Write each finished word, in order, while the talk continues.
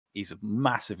He's a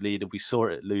massive leader. We saw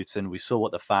it at Luton. We saw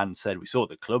what the fans said. We saw what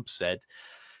the club said.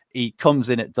 He comes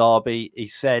in at Derby. He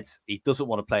said he doesn't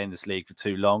want to play in this league for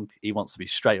too long. He wants to be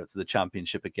straight up to the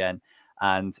Championship again.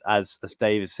 And as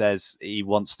David says, he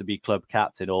wants to be club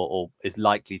captain or is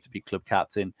likely to be club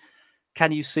captain.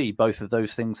 Can you see both of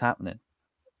those things happening?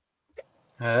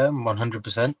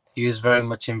 100%. He was very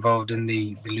much involved in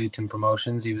the Luton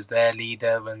promotions. He was their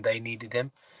leader when they needed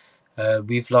him.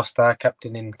 We've lost our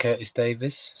captain in Curtis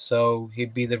Davis, so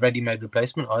he'd be the ready-made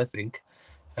replacement, I think.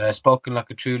 Spoken like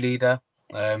a true leader.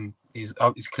 He's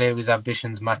clear his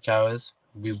ambitions match ours.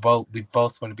 We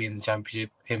both want to be in the Championship.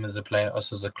 Him as a player,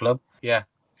 us as a club. Yeah,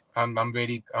 I'm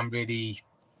really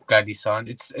glad he signed.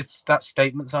 It's that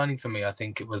statement signing for me. I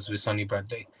think it was with Sonny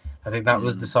Bradley. I think that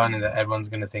was the signing that everyone's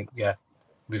going to think, yeah,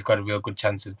 we've got a real good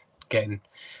chance of getting,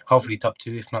 hopefully top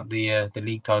 2, if not the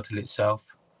league title itself.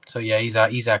 So yeah, he's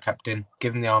our captain.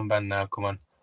 Give him the armband now. Come on.